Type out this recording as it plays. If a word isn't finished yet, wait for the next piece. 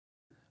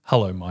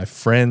Hello, my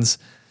friends.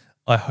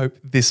 I hope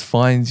this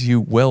finds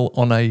you well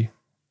on a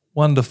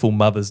wonderful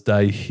Mother's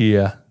Day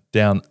here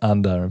down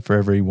under and for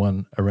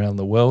everyone around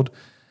the world.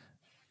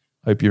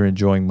 Hope you're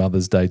enjoying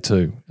Mother's Day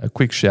too. A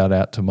quick shout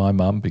out to my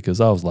mum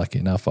because I was lucky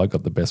enough. I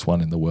got the best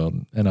one in the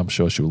world and I'm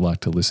sure she'll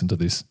like to listen to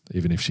this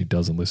even if she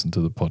doesn't listen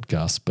to the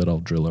podcast, but I'll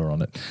drill her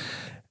on it.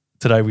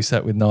 Today we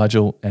sat with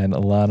Nigel and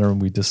Alana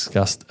and we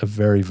discussed a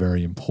very,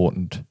 very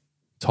important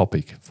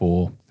topic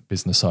for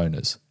business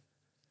owners.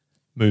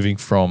 Moving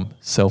from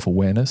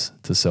self-awareness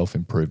to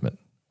self-improvement.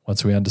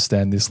 Once we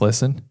understand this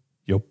lesson,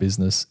 your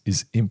business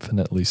is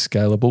infinitely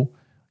scalable,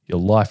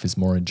 your life is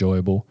more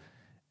enjoyable,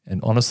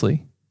 and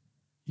honestly,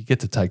 you get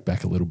to take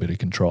back a little bit of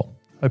control.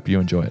 Hope you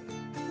enjoy it.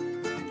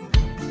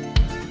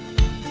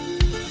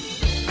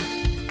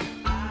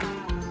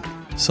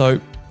 So,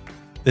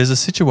 there's a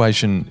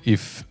situation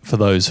for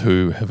those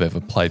who have ever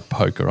played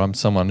poker, I'm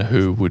someone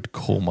who would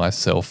call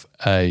myself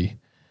a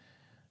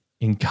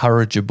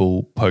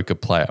encourageable poker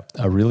player.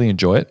 I really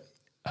enjoy it.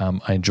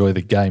 I enjoy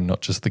the game, not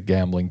just the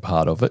gambling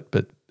part of it,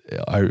 but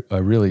I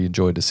really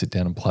enjoy to sit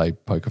down and play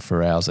poker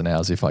for hours and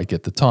hours if I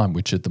get the time,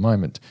 which at the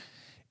moment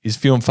is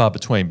few and far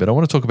between. But I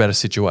want to talk about a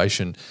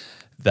situation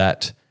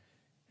that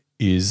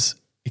is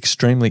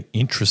extremely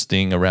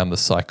interesting around the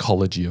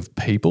psychology of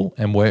people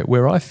and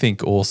where I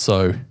think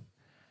also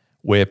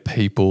where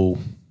people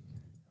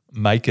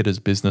make it as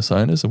business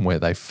owners and where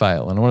they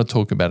fail. And I want to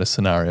talk about a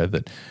scenario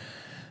that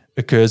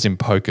occurs in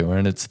poker,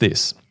 and it's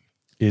this.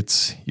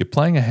 It's you're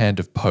playing a hand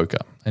of poker,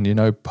 and you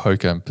know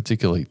poker, and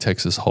particularly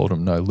Texas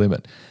Hold'em No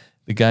Limit,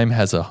 the game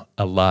has a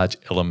large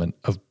element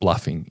of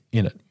bluffing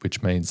in it,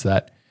 which means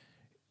that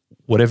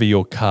whatever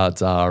your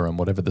cards are and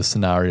whatever the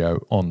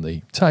scenario on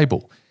the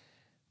table,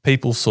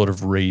 people sort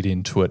of read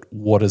into it,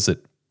 what does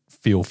it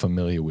feel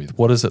familiar with?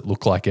 What does it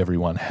look like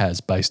everyone has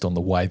based on the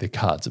way the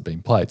cards have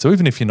been played? So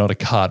even if you're not a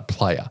card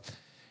player,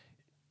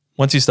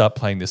 once you start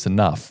playing this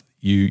enough,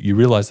 you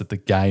realize that the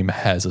game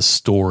has a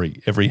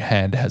story. Every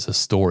hand has a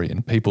story,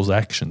 and people's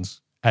actions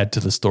add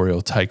to the story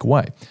or take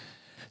away.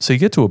 So you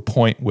get to a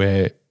point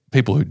where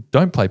people who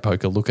don't play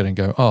poker look at it and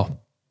go, oh,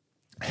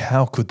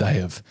 how could they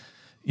have,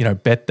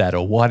 bet that,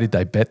 or why did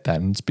they bet that?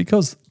 And it's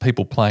because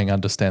people playing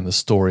understand the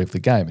story of the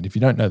game. And if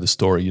you don't know the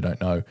story, you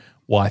don't know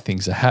why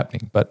things are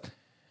happening. But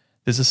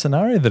there's a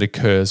scenario that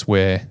occurs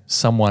where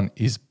someone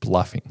is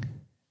bluffing,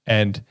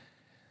 and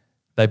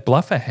they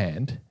bluff a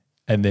hand.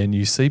 And then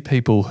you see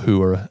people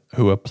who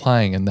are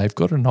playing and they've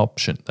got an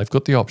option. They've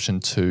got the option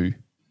to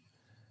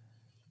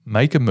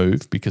make a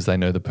move because they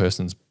know the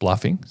person's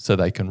bluffing, so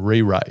they can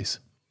re-raise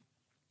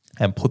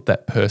and put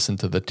that person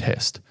to the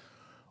test.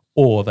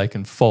 Or they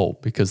can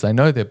fold because they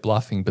know they're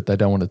bluffing but they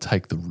don't want to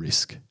take the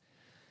risk.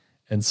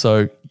 And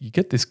so you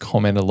get this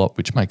comment a lot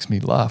which makes me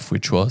laugh,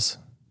 which was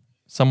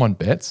someone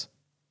bets,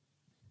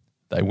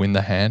 they win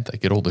the hand, they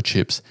get all the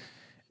chips,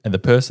 and the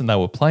person they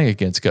were playing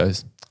against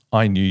goes,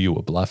 I knew you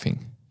were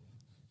bluffing.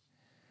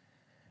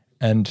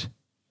 And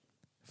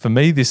for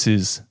me, this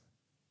is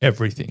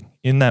everything.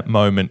 In that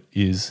moment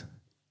is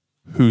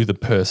who the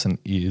person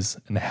is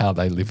and how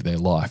they live their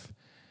life.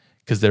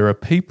 Because there are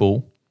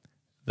people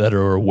that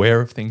are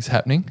aware of things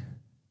happening,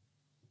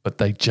 but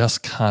they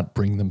just can't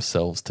bring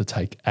themselves to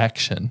take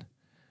action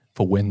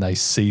for when they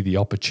see the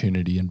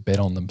opportunity and bet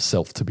on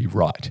themselves to be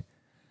right.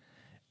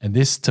 And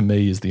this, to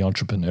me, is the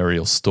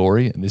entrepreneurial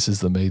story. And this is,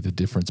 to me, the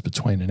difference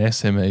between an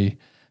SME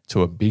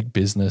to a big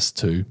business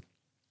to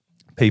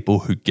people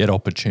who get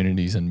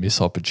opportunities and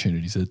miss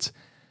opportunities. It's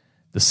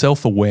the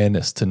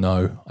self-awareness to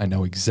know, I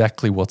know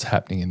exactly what's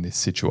happening in this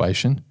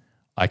situation.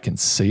 I can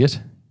see it.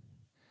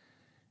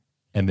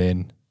 And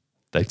then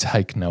they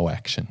take no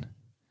action.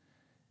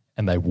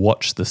 And they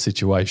watch the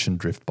situation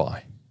drift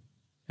by.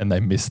 And they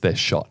miss their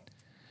shot.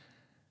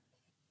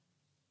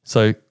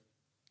 So I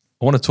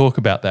want to talk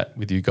about that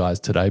with you guys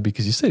today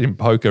because you see it in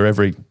poker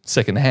every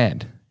second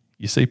hand.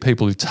 You see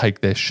people who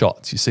take their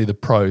shots. You see the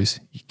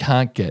pros. You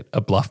can't get a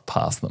bluff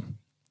past them.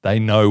 They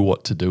know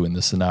what to do in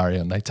the scenario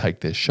and they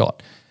take their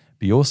shot.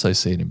 But you also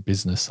see it in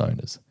business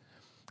owners.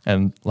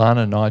 And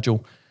Lana,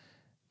 Nigel,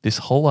 this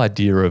whole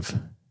idea of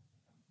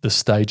the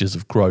stages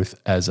of growth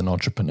as an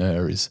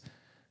entrepreneur is,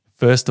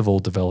 first of all,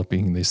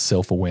 developing this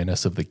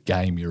self-awareness of the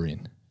game you're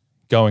in.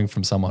 Going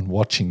from someone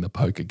watching the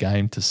poker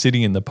game to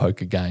sitting in the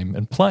poker game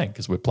and playing,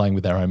 because we're playing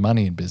with our own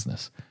money in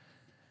business.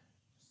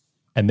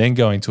 And then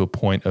going to a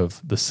point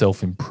of the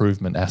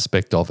self-improvement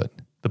aspect of it,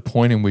 the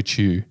point in which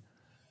you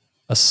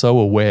are so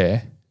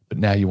aware, but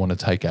now you want to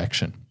take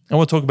action. I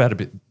want to talk about it a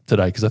bit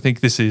today because I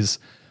think this is,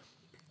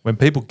 when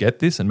people get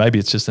this, and maybe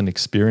it's just an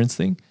experience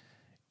thing,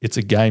 it's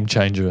a game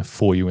changer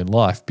for you in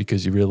life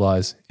because you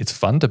realize it's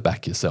fun to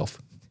back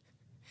yourself.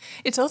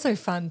 It's also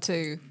fun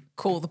to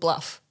call the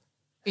bluff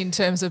in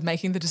terms of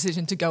making the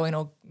decision to go in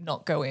or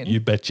not go in. You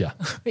betcha.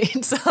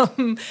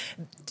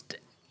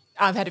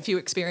 I've had a few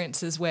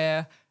experiences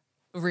where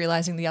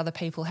realizing the other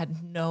people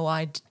had no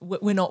idea,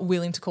 we're not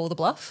willing to call the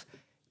bluff.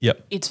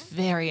 Yep. It's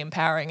very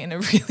empowering in a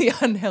really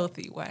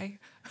unhealthy way.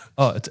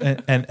 Oh, it's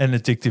and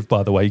addictive,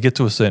 by the way. You get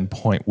to a certain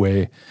point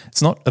where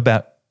it's not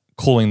about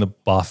calling the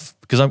bluff,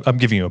 because I'm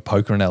giving you a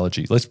poker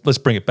analogy. Let's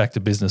bring it back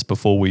to business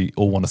before we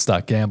all want to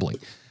start gambling.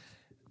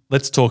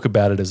 Let's talk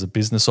about it as a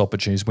business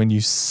opportunity. When you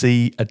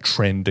see a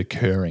trend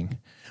occurring,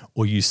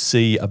 or you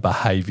see a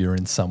behavior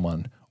in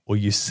someone, or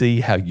you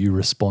see how you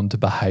respond to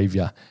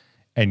behavior,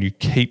 and you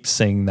keep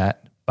seeing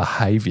that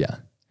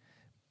behavior,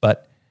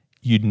 but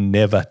you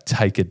never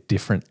take a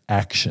different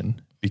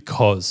action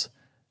because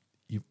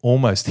you've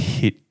almost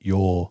hit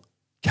your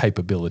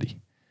capability.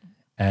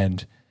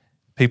 And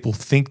people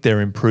think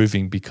they're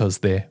improving because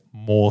they're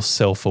more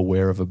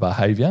self-aware of a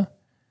behavior,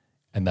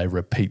 and they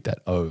repeat that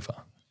over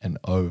and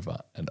over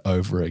and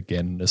over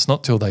again. And it's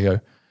not till they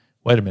go,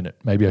 wait a minute,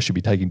 maybe I should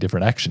be taking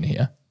different action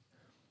here,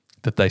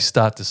 that they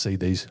start to see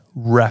these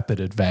rapid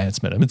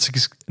advancement. I mean,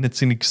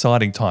 it's an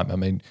exciting time. I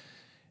mean,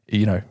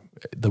 you know,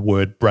 the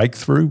word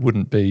breakthrough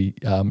wouldn't be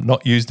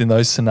not used in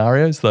those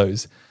scenarios.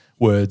 Those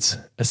words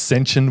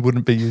ascension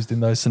wouldn't be used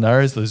in those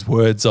scenarios. Those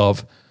words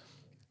of,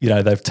 you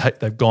know,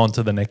 they've gone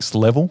to the next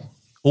level.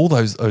 All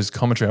those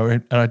commentary,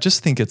 and I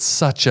just think it's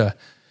such an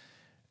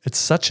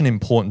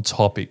important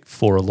topic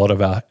for a lot of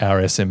our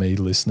SME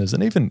listeners,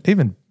 and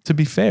even to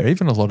be fair,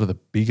 even a lot of the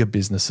bigger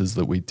businesses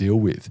that we deal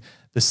with.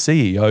 The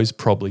CEOs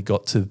probably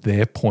got to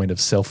their point of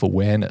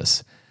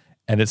self-awareness,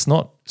 and it's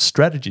not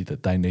strategy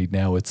that they need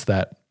now. It's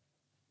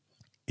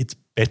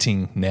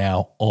betting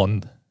now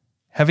on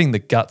having the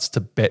guts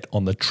to bet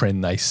on the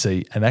trend they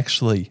see and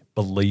actually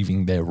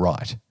believing they're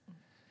right.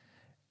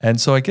 And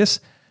so I guess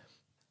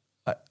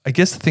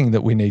the thing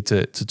that we need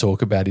to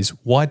talk about is,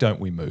 why don't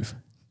we move?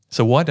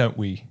 So why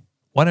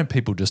don't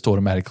people just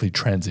automatically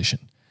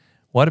transition?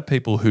 Why do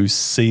people who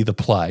see the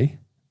play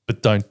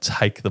but don't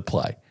take the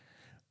play?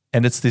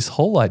 And it's this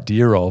whole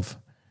idea of,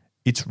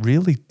 it's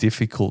really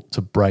difficult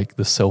to break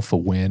the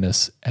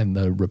self-awareness and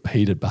the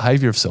repeated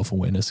behavior of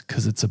self-awareness,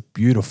 because it's a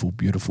beautiful,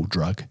 beautiful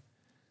drug.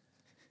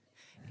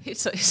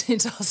 It's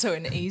also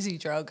an easy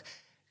drug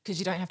because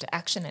you don't have to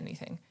action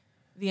anything.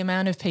 The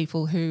amount of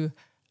people who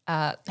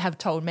have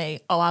told me,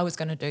 "Oh, I was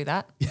going to do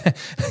that." Yeah.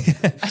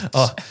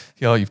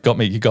 You've got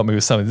me. You got me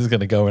with something. This is going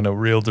to go in a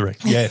real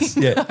direction. Yes,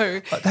 yeah. No.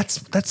 That's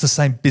the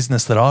same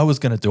business that I was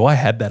going to do. I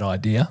had that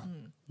idea.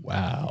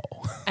 Wow.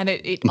 And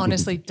it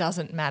honestly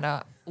doesn't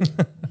matter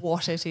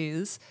what it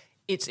is.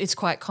 It's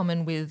quite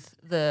common with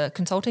the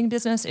consulting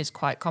business. It's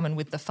quite common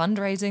with the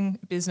fundraising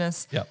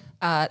business. Yep.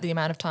 The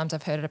amount of times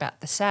I've heard it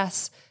about the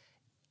SaaS,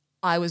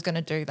 I was going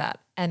to do that,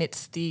 and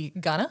it's the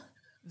gunner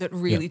that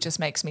really just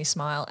makes me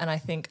smile. And I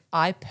think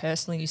I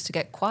personally used to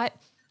get quite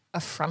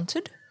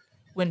affronted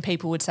when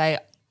people would say,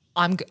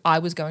 I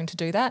was going to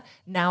do that.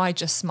 Now I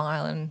just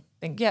smile and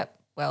think, yep,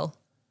 well,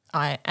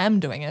 I am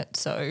doing it,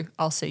 so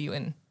I'll see you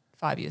in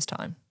 5 years'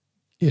 time.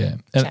 Yeah,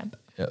 and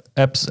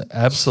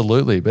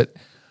absolutely. But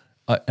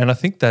I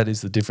think that is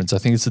the difference. I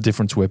think it's the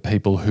difference where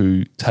people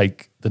who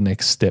take the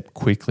next step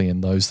quickly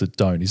and those that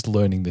don't, is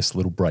learning this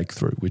little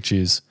breakthrough, which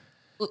is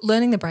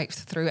learning the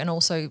breakthrough, and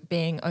also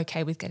being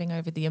okay with getting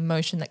over the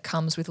emotion that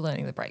comes with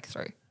learning the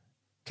breakthrough,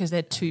 because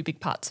they're two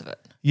big parts of it.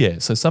 Yeah.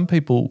 So some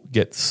people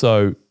get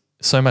so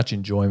much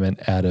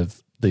enjoyment out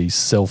of the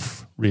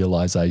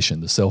self-realization,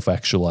 the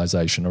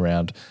self-actualization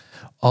around,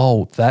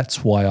 oh,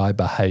 that's why I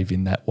behave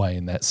in that way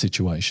in that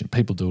situation.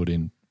 People do it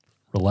in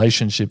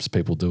relationships.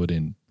 People do it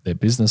in their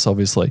business,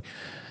 obviously.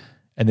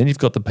 And then you've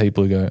got the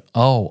people who go,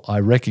 oh, I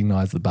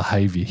recognize the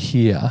behavior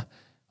here.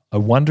 I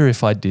wonder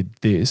if I did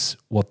this,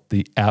 what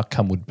the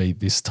outcome would be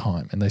this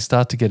time. And they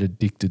start to get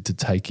addicted to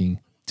taking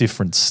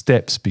different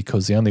steps,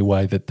 because the only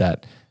way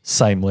that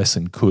same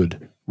lesson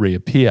could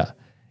reappear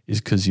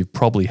is because you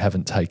probably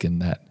haven't taken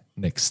that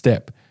next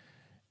step.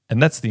 And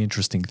that's the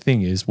interesting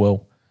thing is,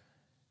 well,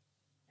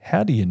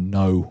 how do you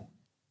know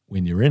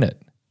when you're in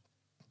it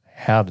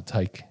how to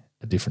take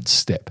a different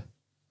step?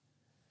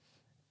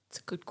 It's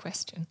a good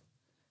question.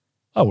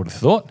 I would have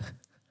thought.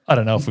 I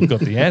don't know if we've got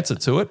the answer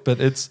to it, but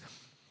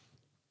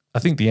I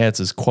think the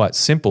answer is quite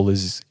simple,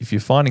 is if you're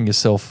finding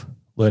yourself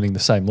learning the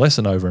same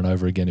lesson over and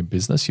over again in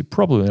business, you're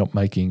probably not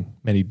making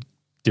many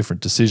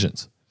different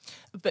decisions.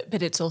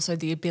 But it's also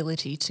the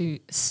ability to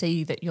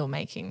see that you're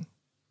making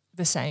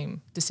the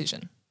same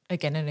decision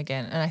again and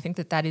again. And I think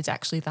that is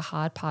actually the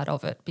hard part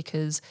of it,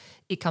 because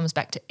it comes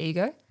back to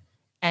ego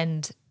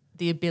and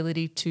the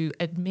ability to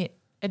admit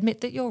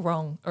that you're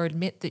wrong, or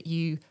admit that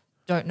you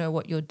don't know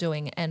what you're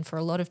doing. And for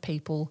a lot of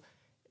people,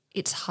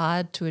 it's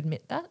hard to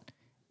admit that.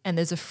 And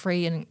there's a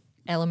freeing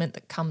element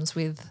that comes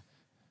with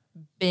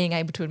being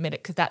able to admit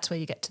it, because that's where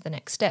you get to the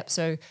next step.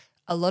 So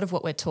a lot of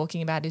what we're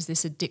talking about is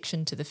this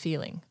addiction to the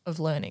feeling of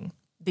learning,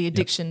 the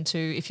addiction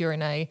to, if you're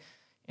in a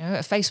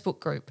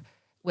Facebook group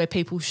where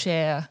people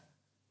share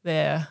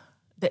their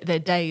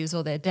days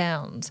or their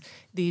downs,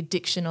 the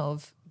addiction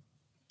of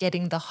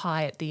getting the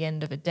high at the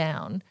end of a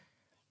down,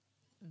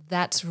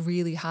 that's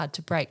really hard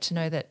to break, to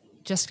know that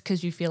just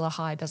because you feel a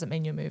high doesn't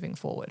mean you're moving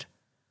forward.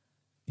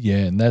 Yeah,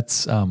 and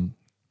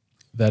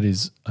that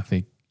is, I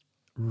think,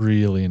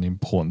 really an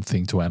important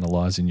thing to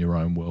analyze in your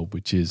own world,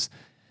 which is,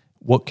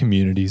 what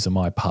communities am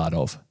I part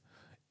of,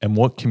 and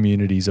what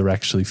communities are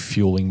actually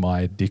fueling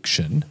my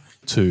addiction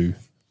to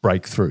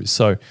break through.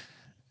 So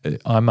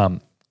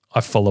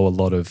I follow a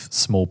lot of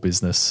small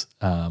business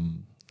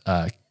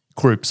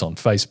groups on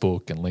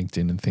Facebook and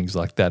LinkedIn and things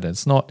like that. And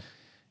it's not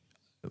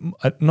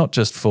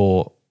just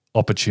for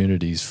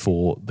opportunities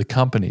for the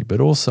company, but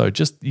also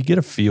just you get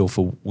a feel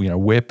for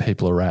where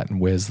people are at and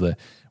where's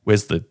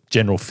the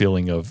general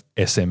feeling of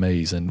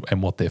SMEs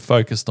and what they're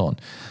focused on.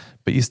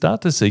 But you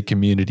start to see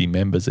community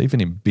members,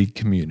 even in big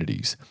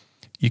communities,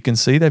 you can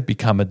see they've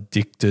become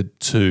addicted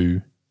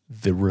to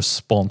the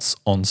response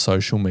on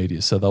social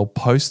media. So they'll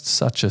post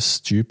such a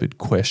stupid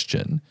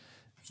question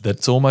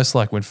that's almost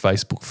like when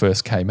Facebook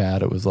first came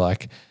out, it was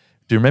like,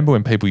 do you remember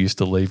when people used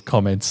to leave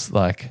comments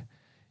like,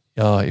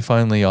 oh, if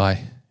only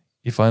I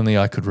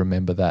could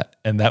remember that,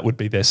 and that would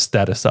be their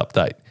status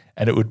update.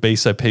 And it would be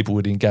so people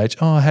would engage,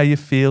 oh, how you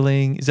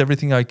feeling? Is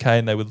everything okay?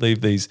 And they would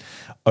leave these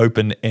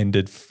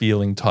open-ended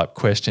feeling type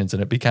questions,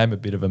 and it became a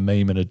bit of a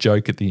meme and a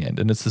joke at the end.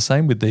 And it's the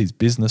same with these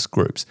business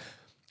groups.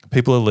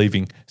 People are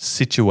leaving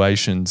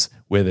situations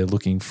where they're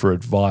looking for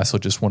advice or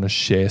just want to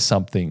share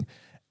something,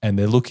 and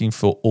they're looking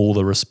for all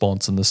the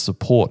response and the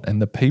support.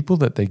 And the people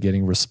that they're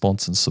getting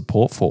response and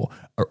support for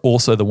are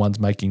also the ones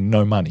making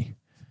no money.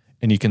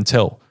 And you can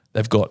tell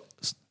they've got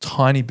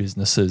tiny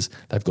businesses,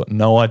 they've got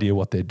no idea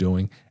what they're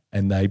doing,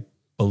 and they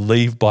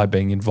believe by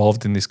being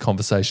involved in this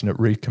conversation, it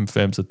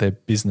reconfirms that they're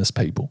business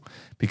people,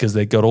 because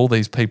they've got all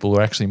these people who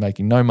are actually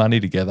making no money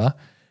together,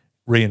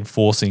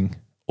 reinforcing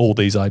all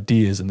these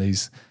ideas and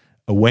these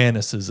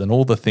awarenesses and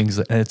all the things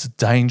and it's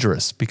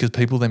dangerous because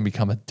people then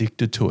become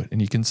addicted to it.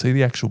 And you can see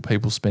the actual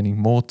people spending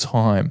more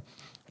time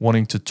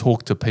wanting to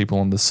talk to people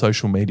on the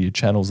social media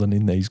channels and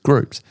in these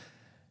groups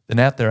than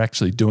out there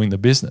actually doing the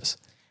business.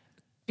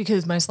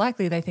 Because most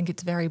likely they think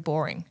it's very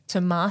boring.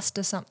 To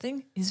master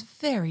something is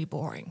very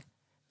boring.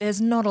 There's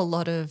not a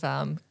lot of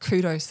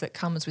kudos that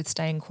comes with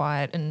staying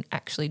quiet and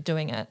actually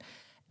doing it.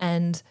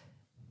 And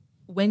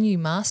when you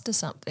master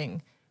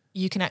something,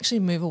 you can actually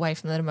move away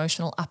from that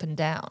emotional up and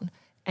down,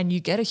 and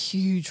you get a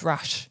huge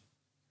rush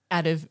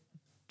out of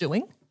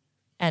doing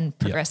and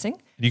progressing.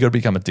 Yeah. You got to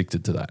become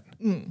addicted to that,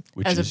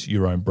 which is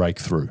your own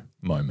breakthrough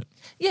moment.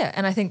 Yeah,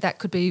 and I think that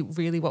could be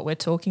really what we're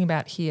talking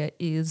about here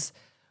is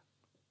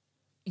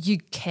you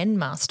can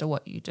master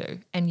what you do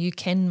and you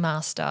can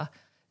master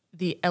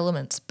the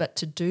elements, but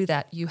to do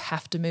that, you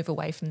have to move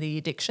away from the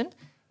addiction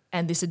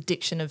and this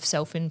addiction of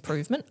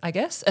self-improvement, I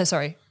guess.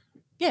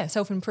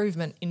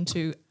 Self-improvement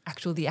into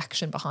the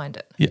action behind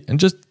it. Yeah,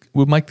 and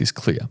we'll make this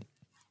clear.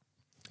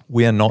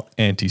 We are not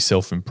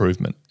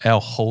anti-self-improvement.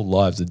 Our whole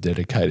lives are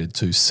dedicated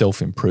to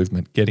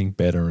self-improvement, getting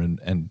better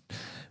and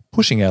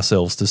pushing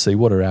ourselves to see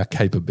what are our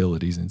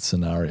capabilities in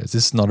scenarios.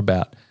 This is not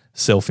about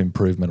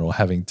self-improvement or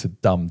having to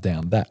dumb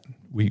down that.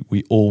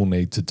 We all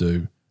need to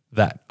do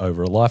that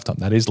over a lifetime.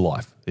 That is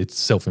life. It's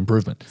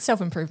self-improvement.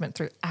 Self-improvement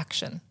through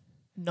action,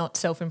 not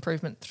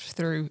self-improvement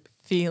through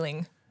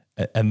feeling.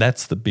 And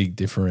that's the big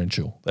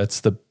differential.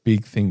 That's the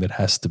big thing that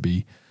has to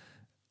be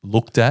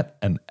looked at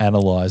and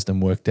analysed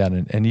and worked out.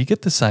 And you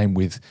get the same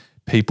with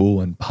people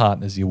and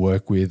partners you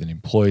work with and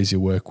employees you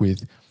work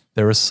with.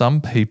 There are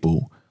some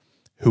people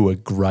who are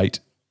great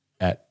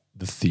at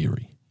the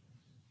theory.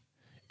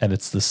 And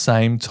it's the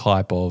same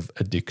type of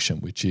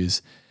addiction, which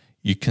is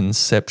you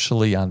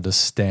conceptually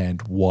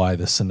understand why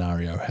the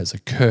scenario has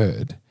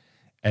occurred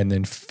and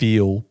then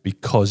feel,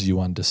 because you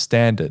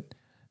understand it,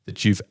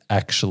 that you've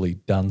actually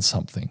done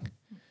something.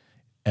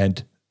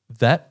 And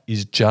that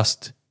is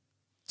just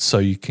so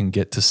you can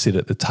get to sit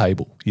at the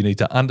table. You need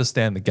to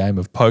understand the game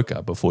of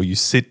poker before you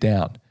sit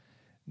down.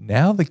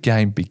 Now the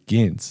game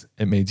begins.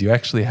 It means you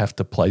actually have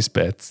to place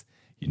bets.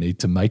 You need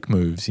to make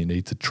moves. You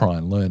need to try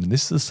and learn. And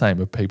this is the same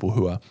with people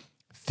who are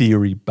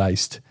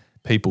theory-based,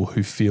 people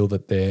who feel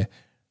that they're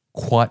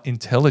quite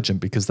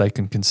intelligent because they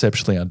can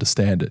conceptually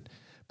understand it.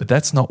 But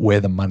that's not where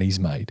the money's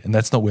made, and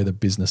that's not where the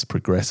business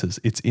progresses.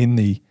 It's in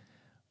the,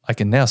 I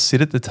can now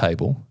sit at the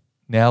table,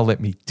 now let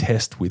me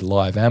test with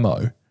live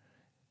ammo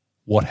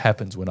what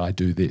happens when I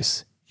do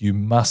this. You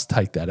must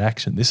take that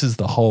action. This is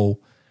the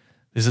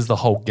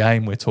whole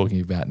game we're talking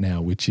about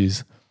now, which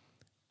is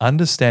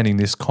understanding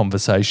this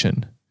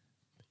conversation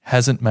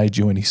hasn't made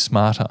you any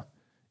smarter.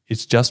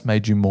 It's just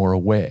made you more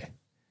aware.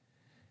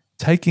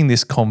 Taking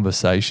this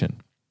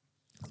conversation,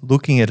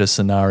 looking at a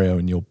scenario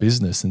in your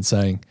business and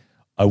saying,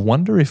 I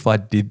wonder if I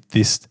did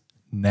this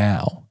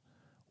now,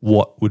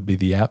 what would be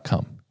the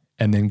outcome?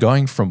 And then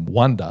going from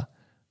wonder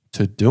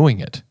to doing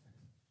it,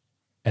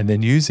 and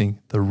then using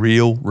the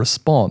real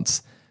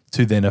response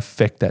to then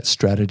affect that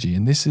strategy.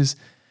 And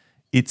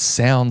it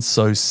sounds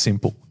so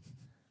simple.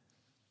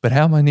 But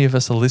how many of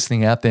us are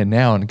listening out there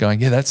now and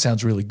going, yeah, that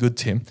sounds really good,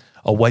 Tim.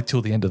 I'll wait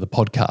till the end of the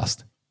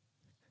podcast.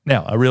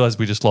 Now, I realize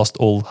we just lost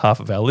all half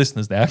of our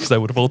listeners now because they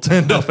would have all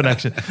turned off in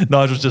action.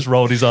 Nigel just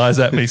rolled his eyes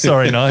at me.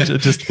 Sorry, Nigel.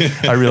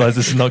 I realize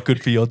this is not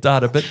good for your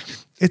data, but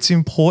it's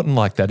important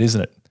like that,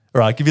 isn't it? All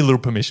right, I'll give you a little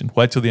permission.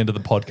 Wait till the end of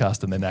the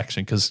podcast and then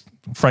action because,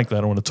 frankly,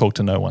 I don't want to talk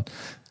to no one.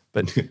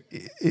 But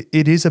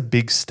it is a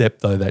big step,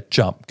 though, that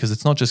jump, because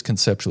it's not just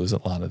conceptual, is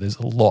it, Lana? There's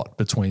a lot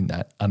between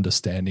that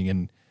understanding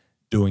and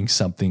doing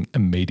something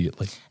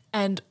immediately.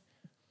 And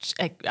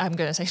I'm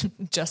going to say,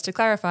 just to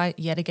clarify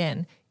yet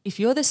again, if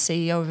you're the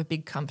CEO of a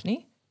big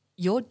company,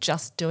 you're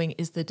just doing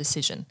is the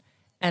decision.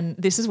 And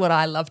this is what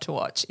I love to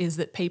watch, is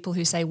that people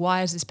who say,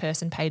 why is this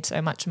person paid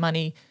so much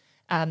money?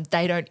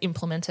 They don't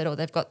implement it, or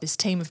they've got this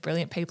team of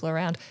brilliant people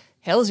around.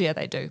 Hells yeah,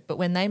 they do. But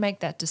when they make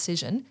that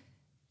decision,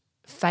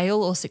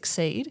 fail or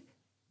succeed,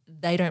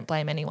 they don't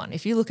blame anyone.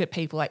 If you look at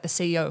people like the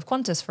CEO of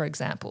Qantas, for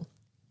example,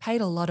 paid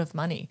a lot of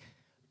money,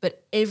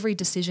 but every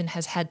decision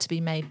has had to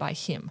be made by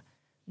him,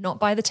 not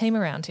by the team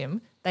around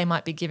him. They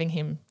might be giving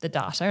him the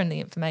data and the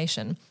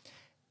information,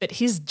 but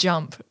his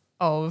jump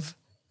of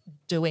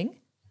doing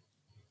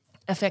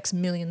affects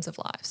millions of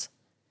lives.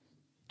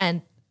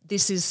 And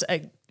this is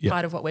a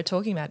part of what we're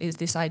talking about, is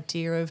this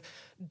idea of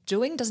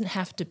doing doesn't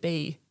have to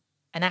be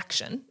an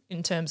action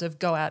in terms of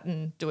go out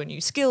and do a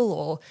new skill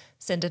or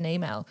send an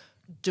email.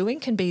 Doing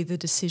can be the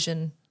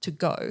decision to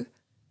go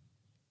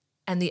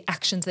and the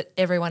actions that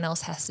everyone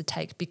else has to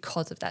take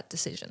because of that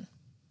decision.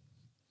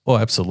 Oh,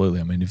 absolutely.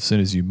 I mean, as soon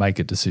as you make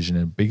a decision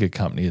in a bigger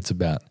company, it's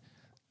about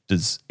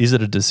is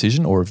it a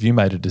decision, or have you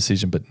made a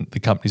decision but the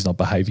company's not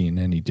behaving in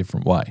any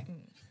different way?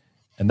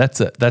 And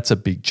that's a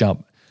big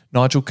jump.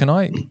 Nigel, can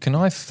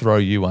I throw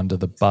you under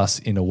the bus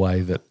in a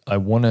way that I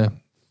want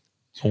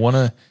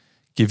to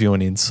give you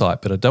an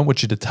insight, but I don't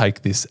want you to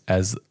take this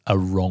as a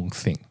wrong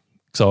thing.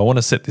 So I want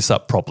to set this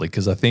up properly,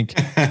 because I think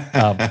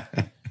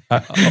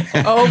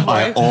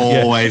I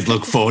always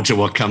look forward to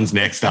what comes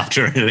next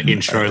after an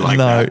intro like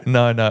that.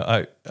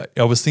 No.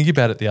 I was thinking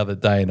about it the other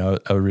day, and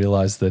I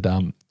realised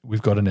that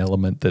we've got an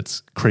element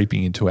that's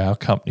creeping into our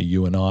company,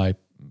 you and I,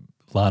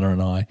 Lana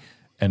and I,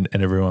 and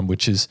everyone,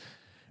 which is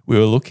we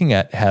were looking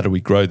at how do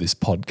we grow this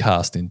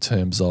podcast in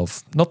terms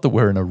of, not that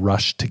we're in a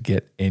rush to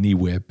get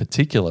anywhere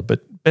particular,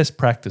 but best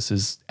practice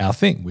is our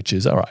thing, which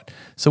is, all right,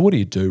 so what do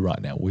you do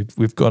right now?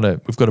 We've got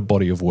a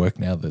body of work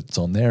now that's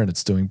on there and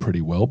it's doing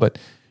pretty well, but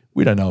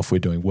we don't know if we're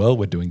doing well,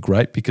 we're doing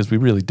great, because we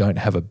really don't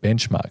have a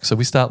benchmark. So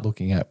we start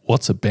looking at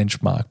what's a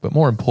benchmark, but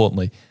more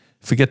importantly,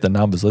 forget the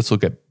numbers, let's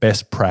look at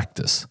best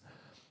practice.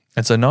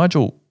 And so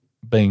Nigel,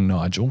 being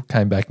Nigel,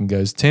 came back and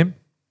goes, Tim,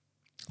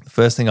 the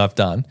first thing I've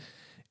done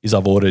is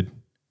I've ordered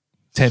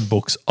 10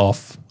 books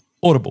off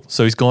Audible.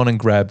 So he's gone and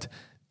grabbed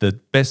the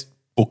best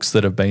books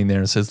that have been there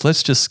and says,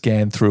 let's just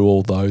scan through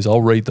all those.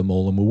 I'll read them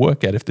all and we'll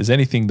work out if there's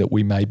anything that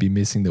we may be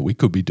missing that we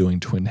could be doing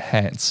to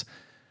enhance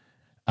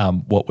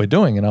what we're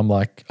doing. And I'm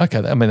like, okay,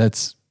 I mean,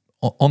 that's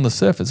on the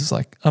surface, it's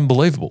like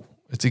unbelievable.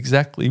 It's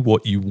exactly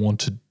what you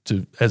wanted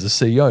to, as a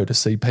CEO, to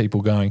see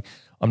people going,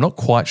 I'm not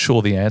quite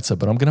sure the answer,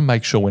 but I'm going to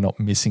make sure we're not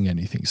missing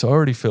anything. So I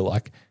already feel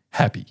like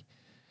happy.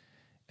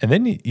 And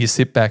then you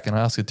sit back and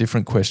ask a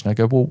different question. I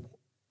go, well,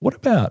 what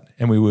about,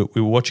 and we were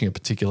watching a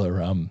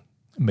particular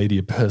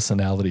media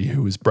personality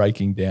who was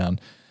breaking down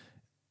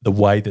the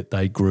way that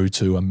they grew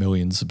to 1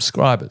 million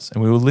subscribers.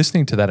 And we were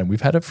listening to that, and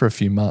we've had it for a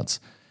few months.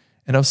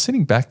 And I was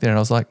sitting back there and I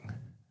was like,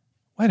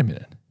 wait a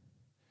minute.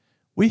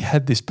 We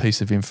had this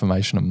piece of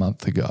information a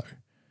month ago.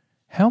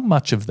 How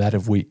much of that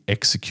have we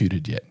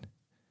executed yet?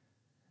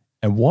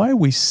 And why are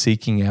we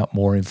seeking out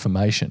more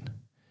information?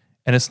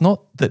 And it's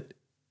not that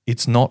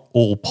it's not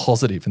all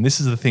positive. And this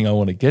is the thing I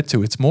want to get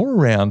to. It's more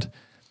around,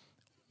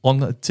 on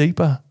the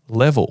deeper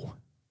level,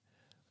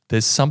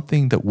 there's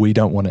something that we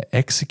don't want to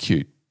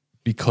execute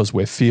because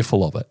we're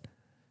fearful of it.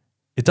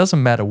 It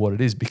doesn't matter what it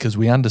is, because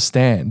we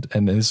understand,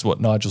 and this is what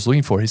Nigel's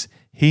looking for, is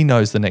he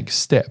knows the next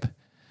step.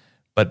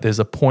 But there's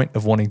a point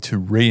of wanting to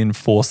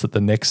reinforce that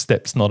the next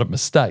step's not a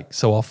mistake.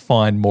 So I'll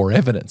find more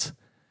evidence.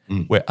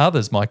 Where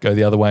others might go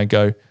the other way and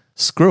go,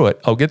 screw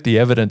it, I'll get the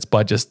evidence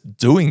by just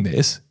doing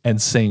this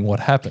and seeing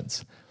what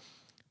happens.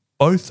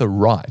 Both are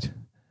right,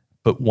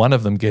 but one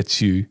of them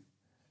gets you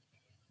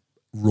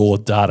raw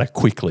data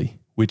quickly,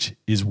 which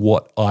is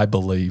what I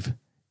believe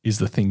is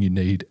the thing you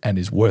need and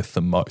is worth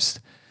the most.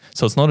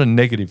 So it's not a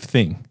negative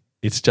thing.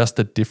 It's just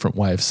a different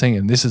way of seeing it.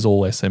 And this is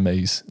all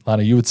SMEs.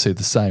 Lana, you would see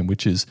the same,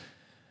 which is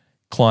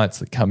clients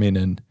that come in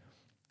and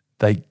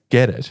they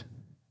get it,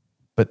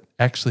 but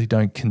actually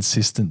don't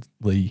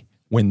consistently,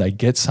 when they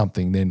get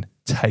something, then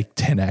take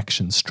 10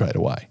 actions straight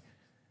away.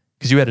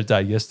 Because you had a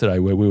day yesterday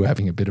where we were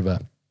having a bit of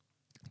a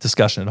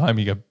discussion at home.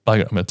 You go,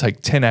 I'm going to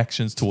take 10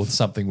 actions towards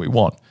something we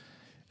want.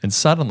 And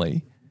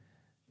suddenly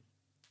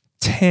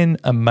 10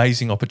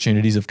 amazing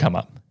opportunities have come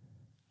up.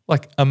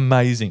 Like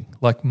amazing,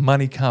 like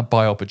money can't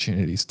buy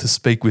opportunities to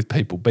speak with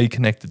people, be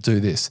connected, do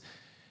this.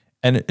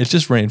 And it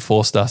just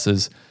reinforced us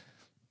as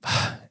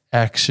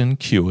action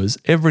cures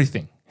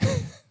everything.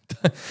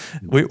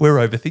 We're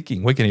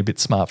overthinking. We're getting a bit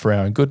smart for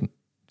our own good.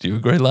 Do you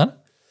agree, Lana?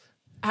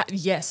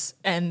 Yes.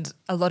 And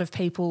a lot of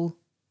people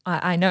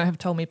I know have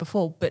told me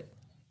before, but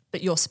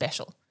you're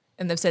special.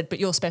 And they've said, but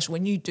you're special.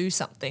 When you do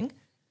something,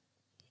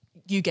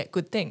 you get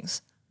good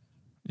things.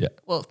 Yeah.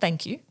 Well,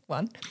 thank you.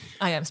 One,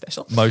 I am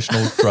special.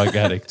 Emotional drug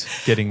addict,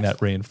 getting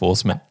that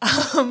reinforcement.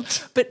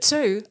 But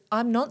two,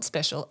 I'm not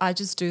special. I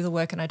just do the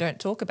work and I don't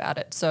talk about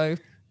it. So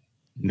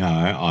no,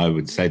 I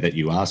would say that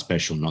you are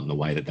special, not in the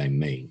way that they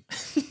mean,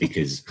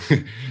 because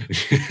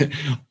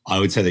I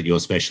would say that you're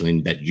special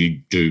in that you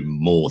do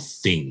more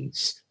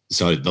things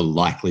So the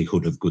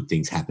likelihood of good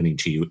things happening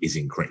to you is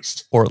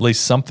increased. Or at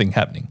least something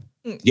happening.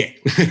 Yeah.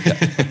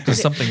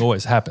 Because something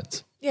always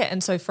happens. Yeah,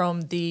 and so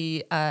from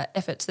the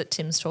efforts that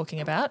Tim's talking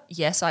about,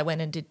 yes, I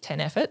went and did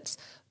 10 efforts,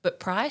 but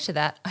prior to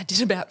that, I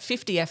did about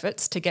 50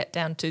 efforts to get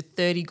down to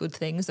 30 good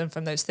things, and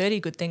from those 30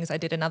 good things, I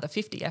did another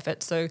 50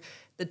 efforts. So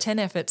the 10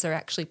 efforts are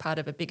actually part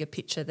of a bigger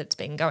picture that's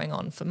been going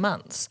on for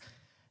months.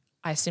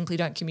 I simply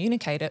don't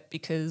communicate it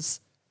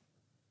because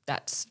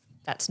that's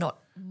not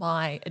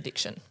my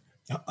addiction.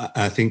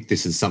 I think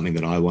this is something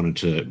that I wanted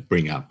to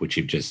bring up, which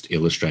you've just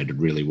illustrated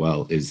really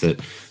well, is that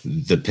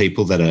the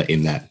people that are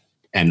in that,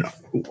 and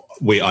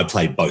I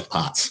played both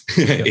parts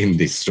in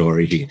this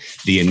story here.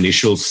 The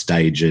initial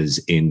stages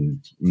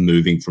in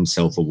moving from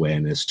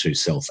self-awareness to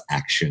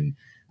self-action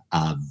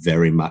are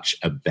very much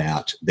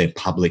about their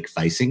public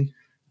facing,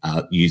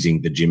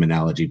 using the gym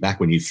analogy. Back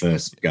when you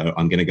first go,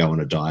 I'm going to go on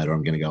a diet or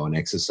I'm going to go on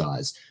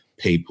exercise,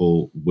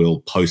 people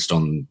will post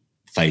on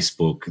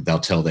Facebook, they'll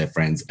tell their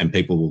friends, and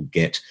people will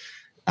get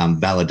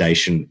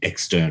validation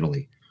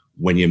externally.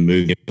 When you're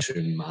moving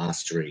to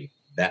mastery,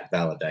 that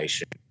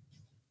validation,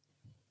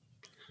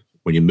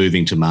 that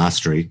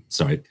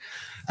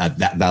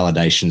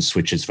validation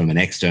switches from an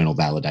external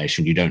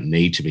validation. You don't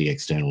need to be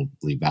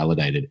externally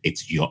validated.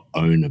 It's your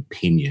own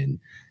opinion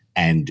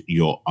and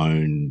your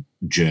own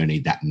journey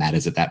that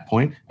matters at that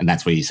point. And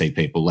that's where you see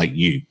people like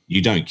you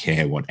don't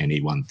care what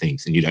anyone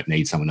thinks, and you don't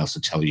need someone else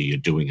to tell you you're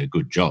doing a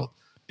good job,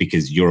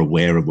 because you're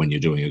aware of when you're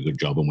doing a good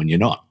job and when you're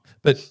not.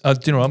 But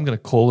I'm going to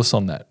call us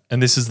on that.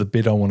 And this is the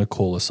bit I want to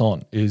call us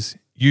on, is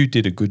you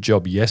did a good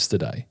job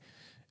yesterday,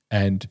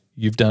 and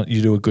you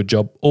do a good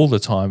job all the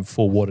time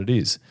for what it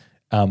is.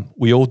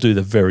 We all do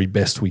the very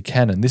best we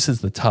can. And this is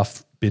the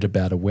tough bit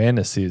about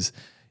awareness, is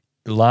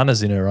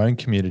Lana's in her own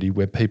community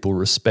where people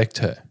respect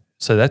her.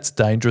 So that's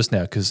dangerous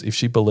now, because if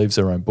she believes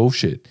her own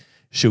bullshit,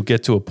 she'll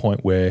get to a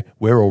point where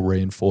we're all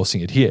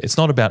reinforcing it here. It's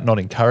not about not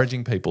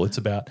encouraging people. It's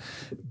about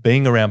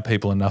being around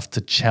people enough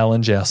to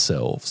challenge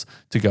ourselves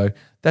to go,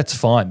 that's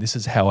fine, this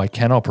is how I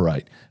can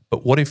operate.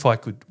 But what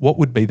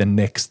would be the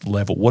next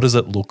level? What does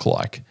it look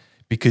like?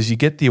 Because you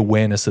get the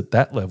awareness at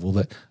that level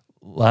that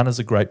Lana's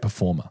a great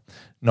performer.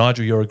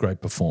 Nigel, you're a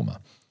great performer.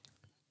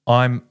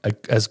 I'm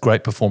as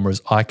great performer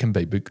as I can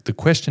be. But the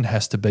question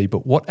has to be,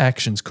 but what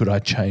actions could I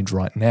change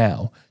right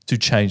now to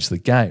change the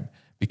game?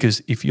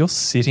 Because if you're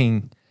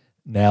sitting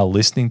now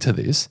listening to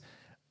this,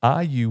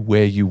 are you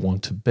where you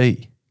want to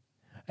be?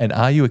 And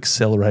are you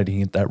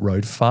accelerating at that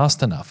road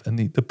fast enough?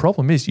 And the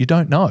problem is you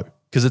don't know,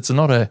 because it's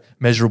not a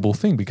measurable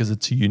thing, because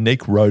it's a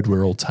unique road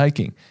we're all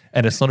taking.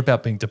 And it's not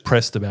about being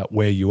depressed about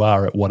where you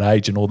are at what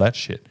age and all that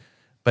shit,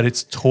 but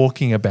it's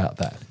talking about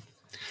that.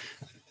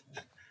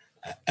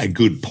 A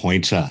good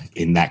pointer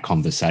in that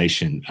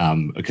conversation,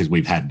 because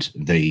we've had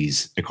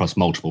these across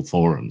multiple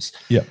forums,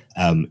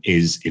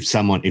 is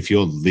if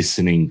you're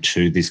listening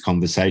to this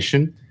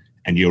conversation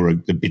and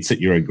the bits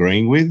that you're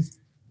agreeing with,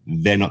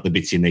 they're not the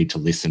bits you need to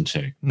listen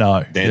to.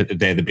 No. They're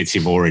the bits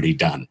you've already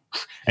done.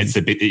 It's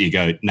the bit that you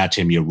go, nah,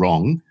 Tim, you're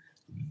wrong.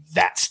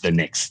 That's the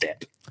next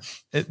step.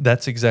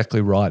 That's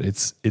exactly right.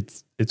 It's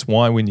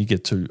why when you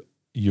get to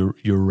you're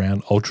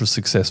around ultra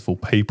successful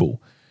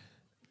people,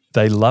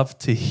 they love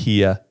to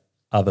hear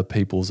other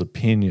people's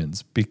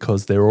opinions,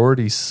 because they're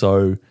already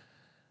so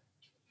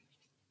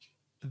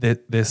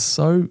they're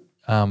so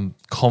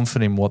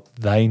confident in what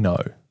they know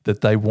that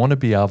they want to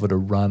be able to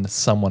run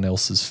someone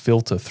else's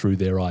filter through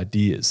their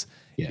ideas.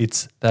 Yeah.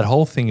 It's that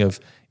whole thing of,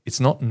 it's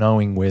not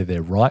knowing where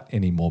they're right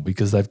anymore,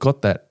 because they've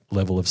got that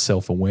level of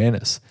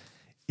self-awareness.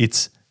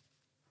 It's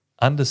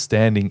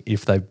understanding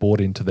if they've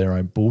bought into their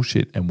own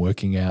bullshit and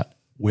working out,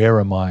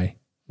 where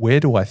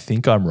do I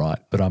think I'm right,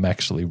 but I'm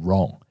actually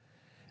wrong.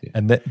 Yeah.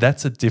 And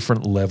that's a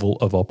different level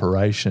of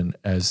operation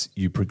as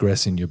you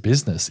progress in your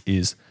business.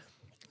 Is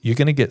you're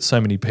going to get so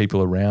many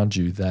people around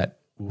you that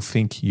will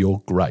think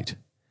you're great.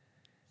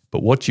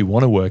 But what you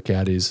want to work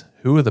out is,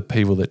 who are the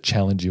people that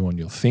challenge you on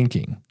your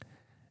thinking,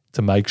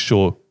 to make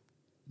sure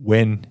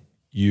when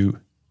you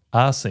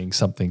are seeing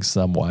something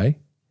some way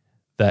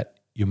that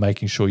you're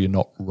making sure you're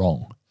not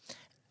wrong.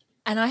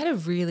 And I had a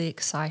really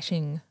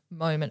exciting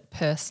moment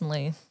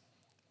personally,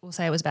 we'll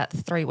say it was about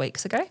 3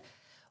 weeks ago,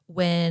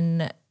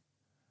 when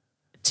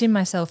Tim,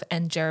 myself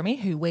and Jeremy,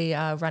 who we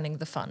are running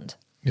the fund.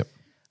 Yep.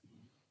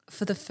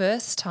 For the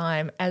first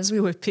time, as we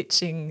were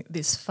pitching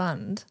this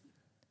fund,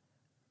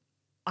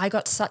 I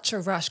got such a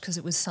rush because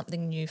it was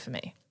something new for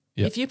me.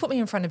 Yep. If you put me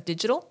in front of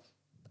digital,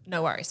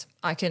 no worries.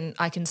 I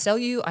can sell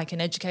you, I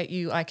can educate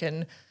you, I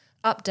can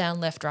up, down,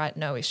 left, right,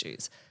 no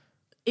issues.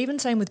 Even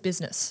same with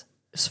business.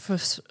 For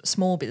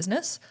small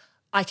business,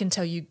 I can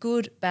tell you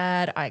good,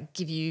 bad, I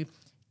give you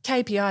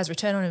KPIs,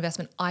 return on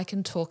investment, I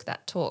can talk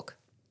that talk.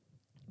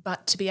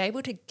 But to be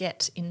able to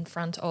get in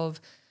front of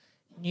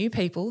new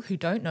people who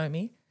don't know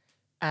me,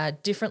 a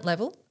different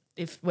level,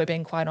 if we're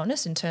being quite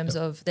honest, in terms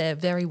of they're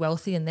very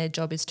wealthy and their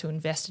job is to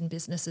invest in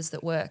businesses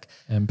that work.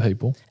 And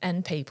people.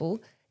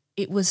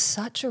 It was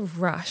such a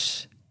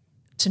rush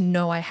to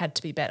know I had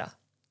to be better.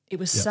 It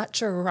was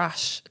such a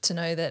rush to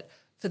know that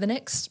for the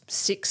next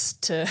 6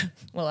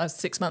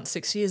 months,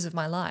 6 years of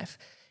my life,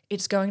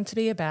 it's going to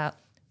be about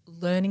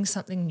learning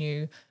something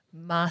new,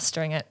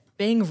 mastering it,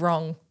 being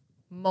wrong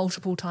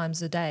multiple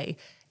times a day,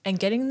 and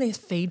getting the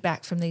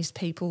feedback from these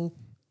people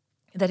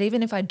that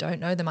even if I don't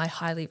know them, I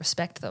highly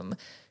respect them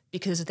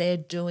because they're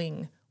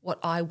doing what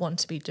I want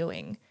to be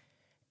doing.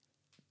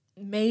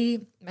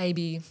 Me,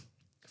 maybe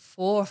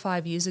 4 or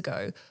 5 years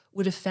ago,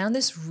 would have found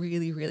this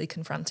really, really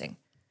confronting.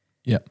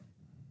 Yeah.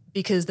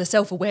 Because the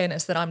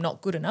self-awareness that I'm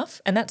not good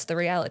enough, and that's the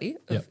reality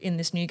of in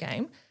this new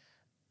game,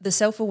 the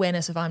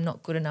self-awareness of I'm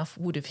not good enough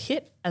would have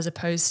hit, as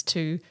opposed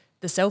to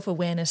the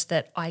self-awareness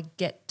that I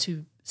get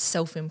to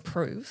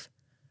self-improve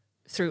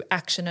through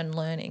action and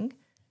learning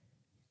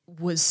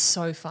was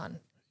so fun.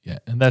 Yeah,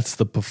 and that's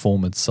the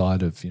performance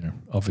side of,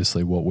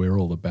 obviously what we're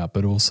all about,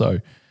 but also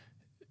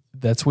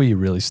that's where you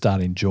really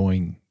start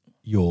enjoying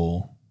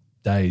your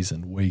days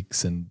and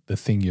weeks and the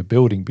thing you're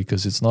building,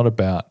 because it's not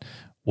about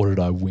what did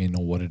I win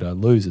or what did I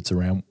lose. It's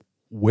around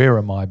where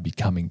am I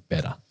becoming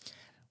better?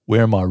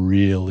 Where am I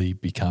really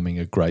becoming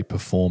a great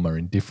performer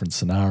in different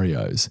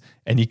scenarios?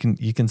 And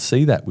you can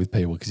see that with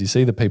people, because you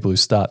see the people who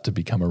start to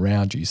become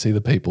around you. You see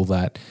the people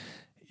that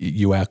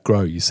you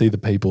outgrow. You see the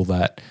people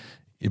that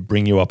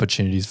bring you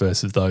opportunities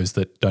versus those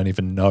that don't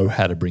even know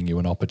how to bring you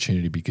an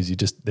opportunity, because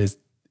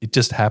it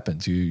just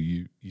happens.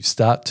 You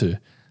start to,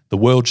 the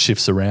world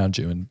shifts around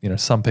you, and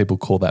some people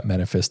call that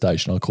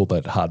manifestation. I call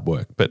that hard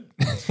work. But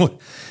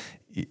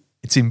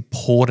it's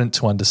important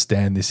to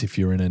understand this if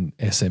you're in an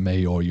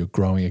SME or you're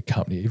growing a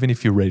company. Even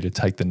if you're ready to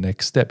take the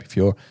next step, if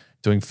you're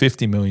doing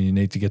 50 million, you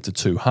need to get to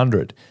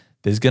 200.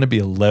 There's going to be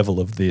a level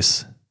of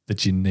this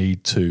that you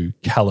need to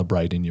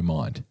calibrate in your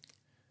mind.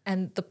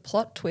 And the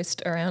plot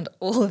twist around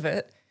all of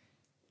it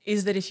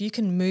is that if you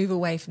can move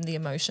away from the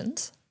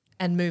emotions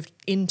and move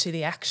into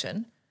the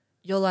action,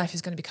 your life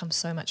is going to become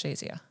so much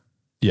easier.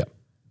 Yeah.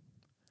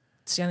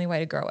 It's the only way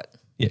to grow it.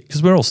 Yeah,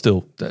 because we're all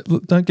still,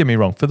 don't get me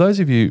wrong, for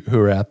those of you who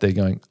are out there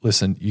going,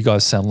 listen, you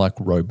guys sound like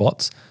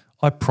robots,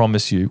 I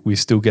promise you we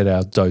still get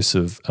our dose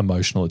of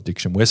emotional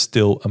addiction. We're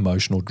still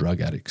emotional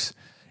drug addicts.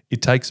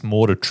 It takes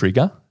more to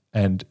trigger,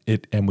 and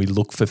we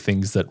look for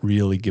things that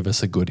really give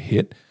us a good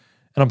hit.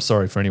 And I'm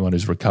sorry for anyone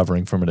who's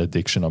recovering from an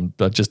addiction.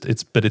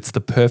 It's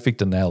the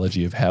perfect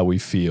analogy of how we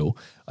feel.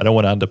 I don't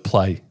want to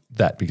underplay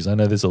that, because I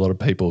know there's a lot of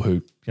people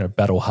who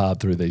battle hard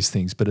through these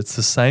things, but it's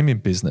the same in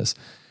business.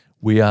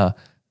 We are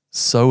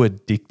so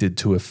addicted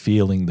to a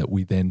feeling that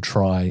we then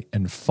try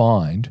and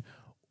find,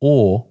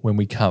 or when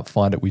we can't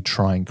find it, we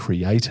try and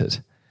create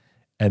it.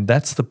 And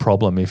that's the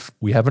problem. If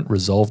we haven't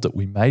resolved it,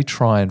 we may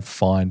try and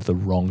find the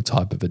wrong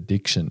type of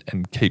addiction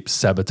and keep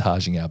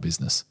sabotaging our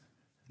business.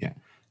 Yeah.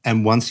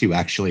 And once you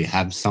actually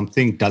have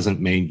something, doesn't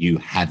mean you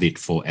have it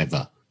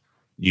forever.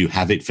 You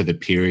have it for the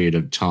period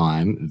of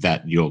time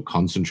that you're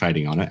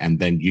concentrating on it, and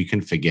then you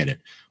can forget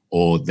it.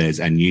 Or there's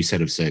a new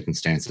set of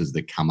circumstances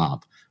that come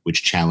up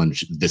which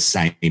challenge the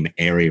same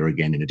area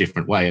again in a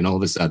different way. And all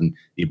of a sudden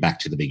you're back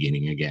to the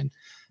beginning again.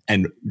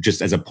 And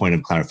just as a point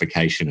of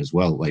clarification as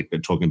well, like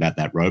talking about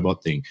that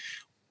robot thing,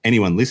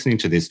 anyone listening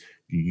to this,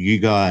 you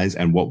guys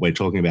and what we're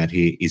talking about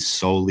here is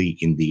solely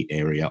in the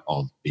area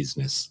of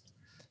business.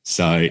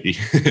 So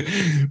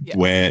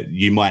where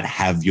you might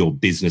have your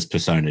business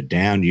persona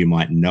down, you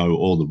might know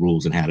all the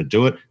rules and how to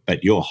do it,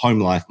 but your home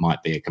life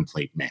might be a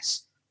complete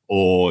mess,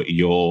 or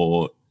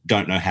you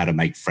don't know how to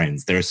make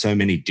friends. There are so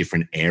many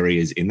different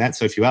areas in that.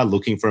 So if you are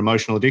looking for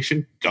emotional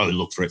addiction, go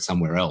look for it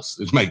somewhere else.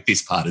 Make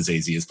this part as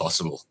easy as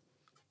possible.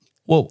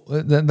 Well,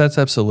 that's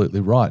absolutely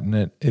right.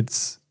 And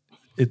it's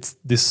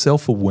this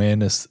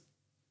self-awareness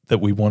that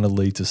we want to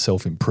lead to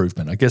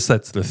self-improvement. I guess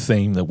that's the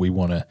theme that we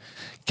want to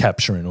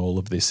capture in all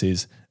of this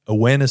is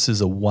awareness is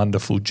a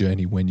wonderful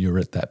journey when you're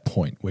at that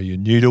point where you're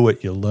new to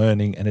it, you're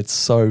learning, and it's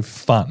so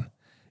fun.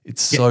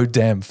 It's so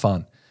damn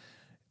fun,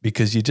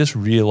 because you just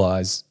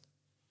realize,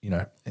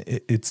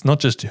 it's not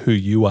just who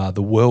you are.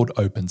 The world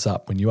opens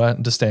up. When you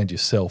understand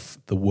yourself,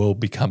 the world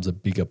becomes a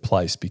bigger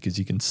place because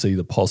you can see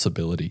the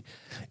possibility.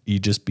 You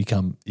just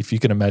become, if you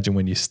can imagine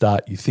when you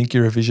start, you think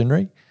you're a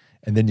visionary,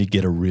 and then you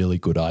get a really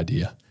good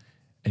idea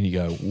and you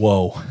go,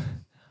 whoa,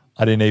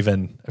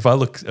 if I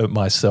look at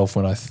myself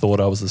when I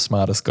thought I was the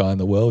smartest guy in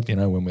the world,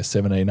 when we're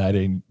 17,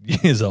 18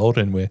 years old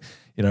and we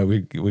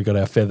got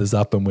our feathers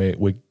up and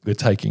we're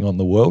taking on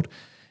the world.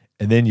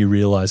 And then you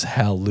realize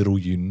how little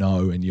you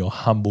know, and you're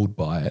humbled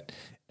by it.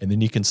 And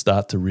then you can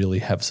start to really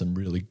have some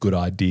really good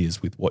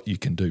ideas with what you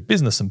can do,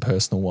 business and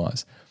personal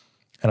wise.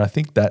 And I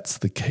think that's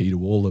the key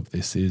to all of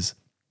this is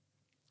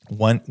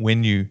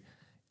when you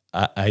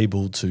are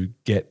able to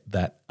get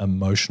that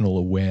emotional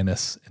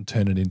awareness and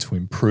turn it into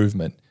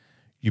improvement,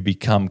 you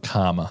become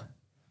calmer,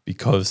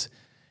 because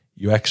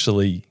you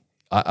actually,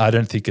 I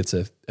don't think it's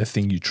a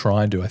thing you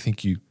try and do. I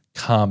think you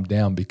calm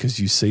down because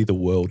you see the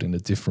world in a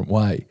different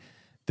way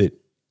that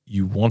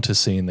you want to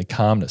see in the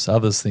calmness.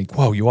 Others think,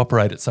 whoa, you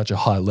operate at such a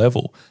high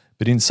level,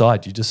 but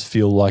inside you just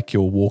feel like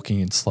you're walking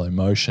in slow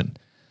motion.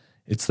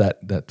 It's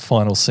that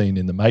final scene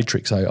in The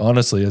Matrix.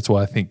 Honestly, that's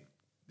why I think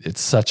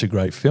it's such a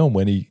great film,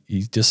 when he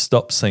just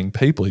stops seeing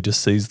people. He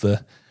just sees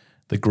the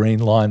the green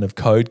line of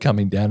code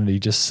coming down and he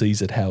just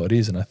sees it how it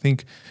is. And I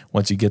think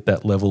once you get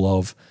that level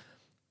of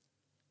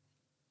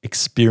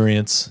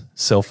experience,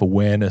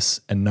 self-awareness,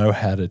 and know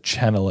how to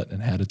channel it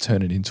and how to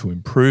turn it into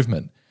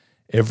improvement,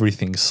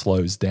 everything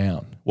slows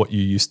down. What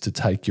you used to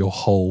take your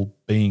whole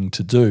being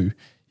to do,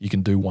 you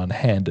can do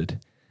one-handed.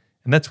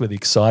 And that's where the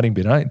exciting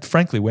bit,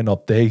 frankly, we're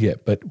not there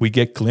yet, but we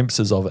get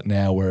glimpses of it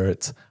now where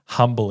it's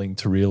humbling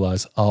to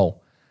realize,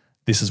 oh,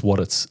 this is what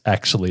it's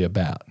actually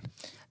about.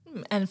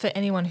 And for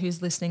anyone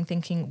who's listening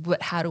thinking,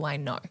 but how do I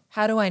know?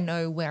 How do I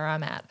know where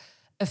I'm at?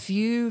 A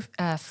few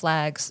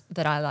flags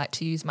that I like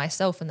to use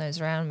myself and those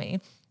around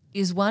me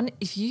is one,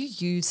 if you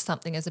use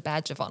something as a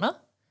badge of honor,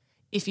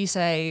 if you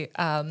say,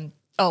 oh,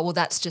 well,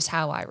 that's just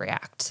how I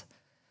react,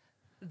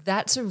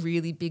 that's a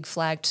really big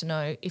flag to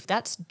know. If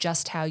that's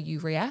just how you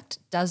react,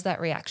 does that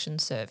reaction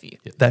serve you?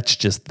 Yeah, that's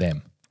just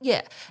them.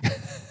 Yeah.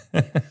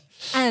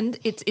 And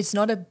it's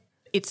not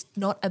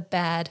a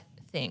bad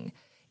thing.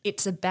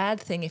 It's a bad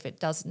thing if it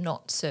does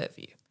not serve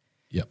you.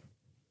 Yep.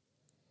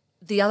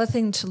 The other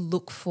thing to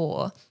look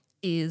for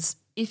is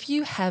if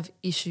you have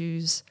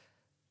issues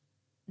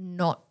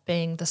not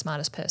being the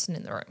smartest person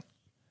in the room,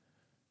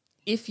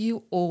 if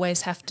you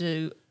always have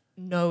to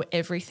know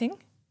everything,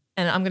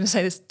 and I'm going to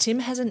say this, Tim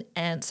has an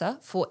answer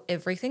for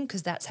everything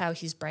because that's how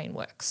his brain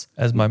works.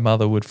 As my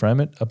mother would frame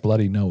it, a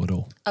bloody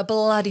know-it-all. A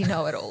bloody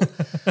know-it-all.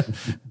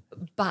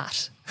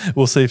 But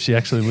we'll see if she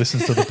actually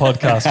listens to the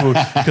podcast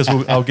because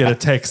I'll get a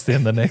text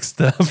in the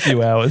next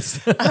few hours.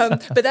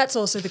 But that's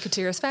also the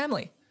Gutierrez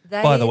family.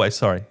 By the way,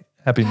 sorry.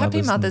 Happy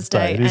Mother's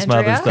Day. It is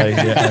Andrea. Mother's Day.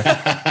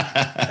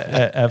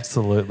 Yeah.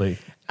 Absolutely.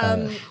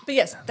 But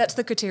yes, that's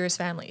the Gutierrez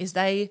family, is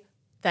they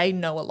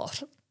know a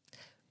lot.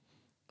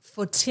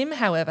 For Tim,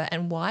 however,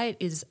 and why it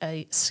is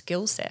a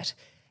skill set,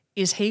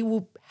 is he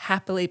will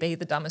happily be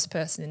the dumbest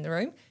person in the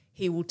room.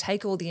 He will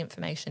take all the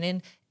information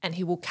in and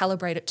he will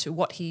calibrate it to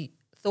what he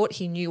thought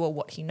he knew or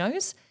what he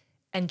knows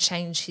and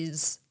change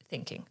his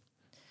thinking.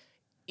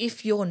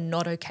 If you're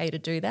not okay to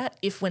do that,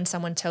 if when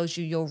someone tells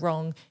you you're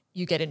wrong,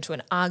 you get into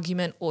an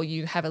argument or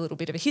you have a little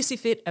bit of a hissy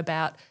fit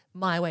about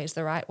my way is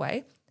the right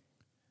way,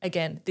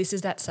 again, this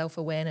is that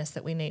self-awareness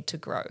that we need to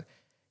grow.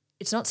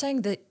 It's not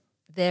saying that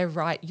they're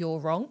right, you're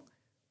wrong.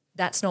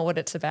 That's not what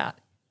it's about.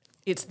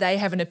 It's they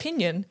have an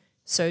opinion,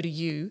 so do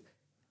you.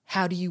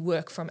 How do you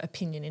work from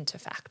opinion into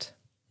fact?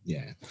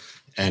 Yeah.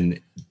 And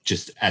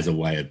just as a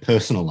way of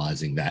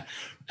personalizing that,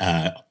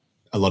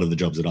 a lot of the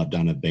jobs that I've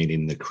done have been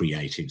in the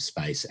creative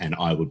space, and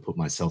I would put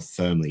myself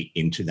firmly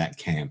into that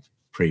camp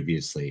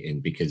previously.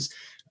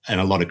 And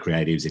a lot of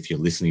creatives, if you're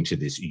listening to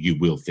this, you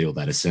will feel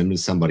that as soon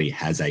as somebody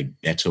has a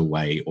better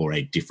way or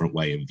a different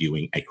way of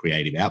viewing a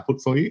creative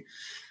output for you,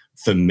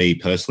 for me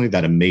personally,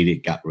 that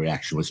immediate gut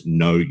reaction was,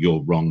 no,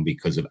 you're wrong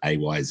because of A,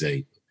 Y,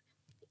 Z.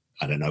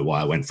 I don't know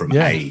why I went from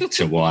A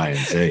to Y and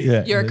Z.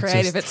 Yeah, you're a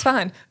creative, it's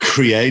fine.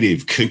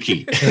 Creative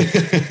cookie.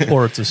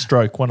 Or it's a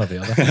stroke, one or the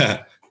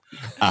other.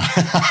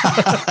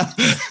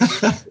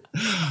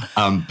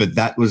 But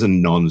that was a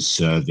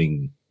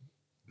non-serving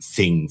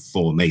thing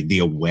for me. The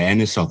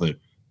awareness of it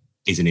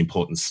is an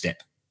important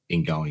step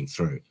in going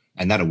through.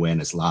 And that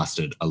awareness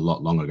lasted a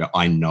lot longer ago.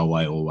 I know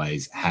I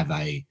always have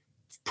a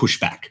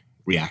pushback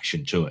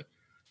reaction to it.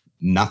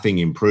 Nothing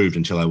improved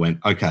until I went,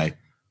 okay,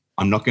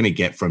 I'm not going to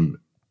get from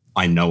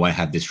I know I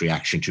have this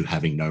reaction to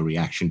having no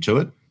reaction to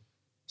it.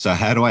 So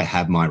how do I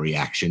have my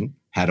reaction?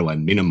 How do I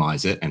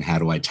minimize it? And how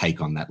do I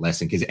take on that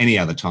lesson? Because any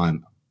other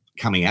time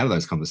coming out of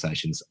those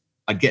conversations,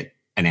 I'd get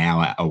an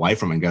hour away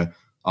from it and go,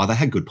 oh, they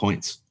had good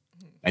points.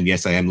 And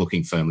yes, I am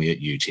looking firmly at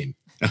you, Tim,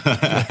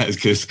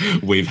 because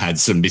we've had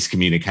some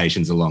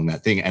miscommunications along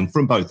that thing. And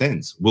from both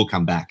ends, we'll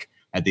come back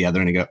at the other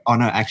end and go, oh,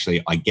 no,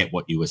 actually, I get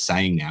what you were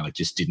saying now. It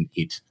just didn't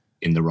hit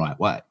in the right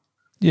way.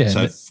 Yeah.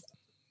 So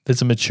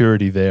there's a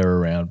maturity there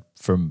around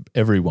from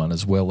everyone,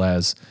 as well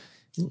as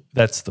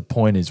that's the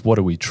point, is what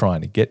are we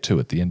trying to get to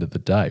at the end of the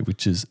day,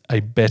 which is a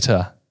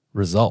better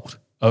result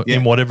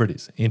in whatever it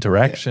is,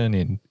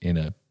 interaction, in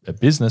a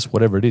business,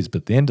 whatever it is.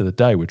 But at the end of the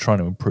day, we're trying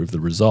to improve the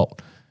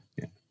result.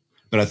 Yeah.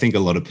 But I think a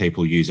lot of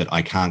people use it.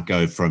 I can't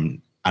go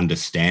from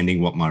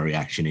understanding what my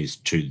reaction is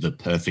to the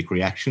perfect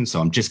reaction. So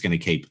I'm just going to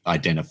keep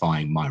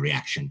identifying my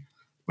reaction.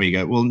 Where you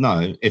go, well,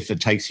 no, if it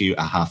takes you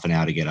a half an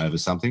hour to get over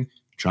something,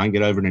 try and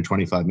get over it in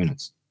 25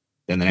 minutes.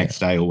 Then the next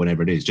day or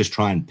whatever it is, just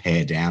try and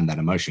pare down that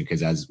emotion,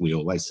 because as we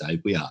always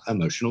say, we are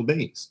emotional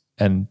beings.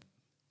 And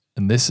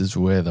this is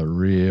where the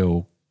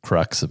real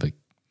crux of it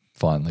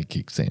finally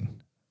kicks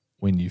in.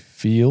 When you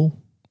feel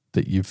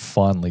that you've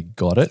finally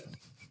got it,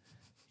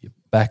 you're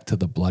back to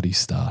the bloody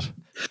start.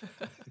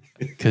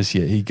 Because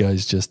your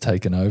ego's just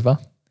taken over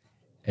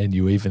and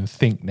you even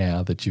think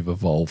now that you've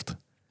evolved.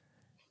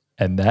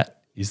 And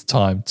that is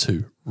time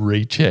to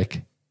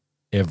recheck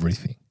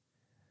everything.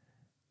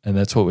 And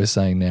that's what we're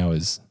saying now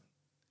is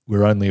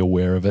we're only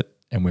aware of it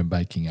and we're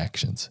making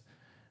actions.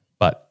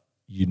 But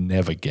you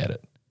never get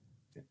it.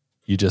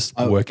 You just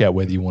work out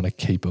whether you want to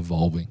keep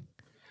evolving.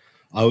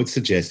 I would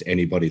suggest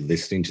anybody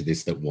listening to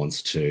this that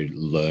wants to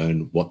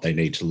learn what they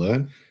need to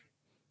learn,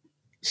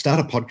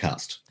 start a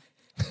podcast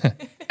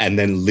and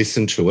then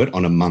listen to it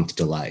on a month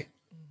delay.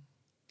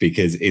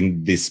 Because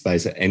in this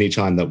space,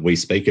 anytime that we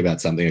speak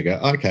about something, I go,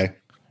 okay,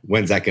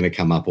 when's that going to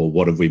come up? Or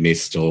what have we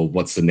missed? Or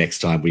what's the next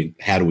time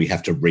how do we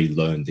have to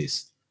relearn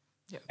this?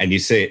 Yep. And you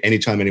see it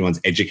anytime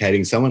anyone's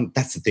educating someone,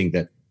 that's the thing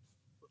that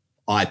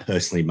I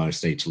personally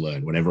most need to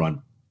learn whenever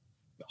I'm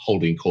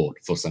holding court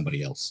for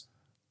somebody else.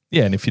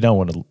 Yeah, and if you don't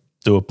want to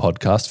do a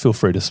podcast, feel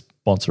free to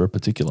sponsor a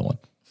particular one.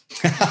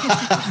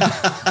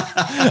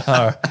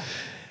 All right.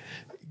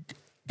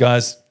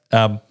 Guys,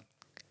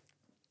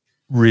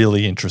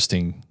 really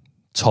interesting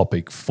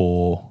topic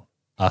for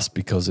us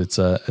because it's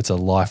a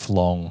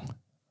lifelong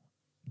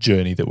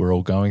journey that we're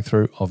all going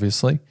through,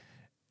 obviously.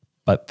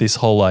 But this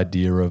whole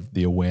idea of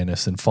the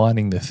awareness and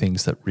finding the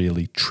things that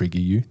really trigger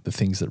you, the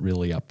things that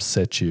really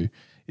upset you,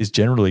 is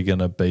generally going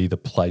to be the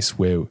place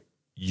where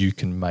you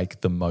can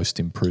make the most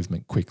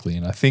improvement quickly.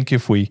 And I think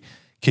if we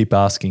keep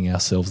asking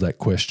ourselves that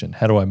question,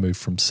 how do I move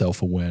from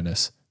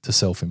self-awareness to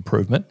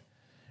self-improvement?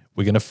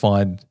 We're going to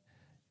find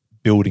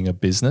building a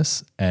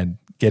business and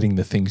getting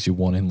the things you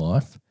want in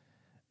life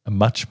a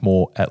much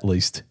more, at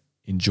least,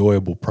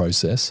 enjoyable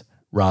process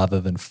rather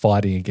than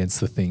fighting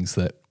against the things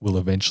that will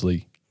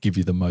eventually give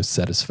you the most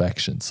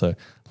satisfaction. So,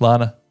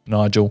 Lana,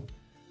 Nigel,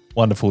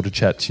 wonderful to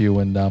chat to you,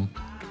 and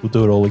we'll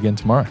do it all again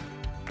tomorrow.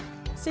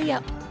 See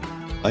ya.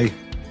 Bye.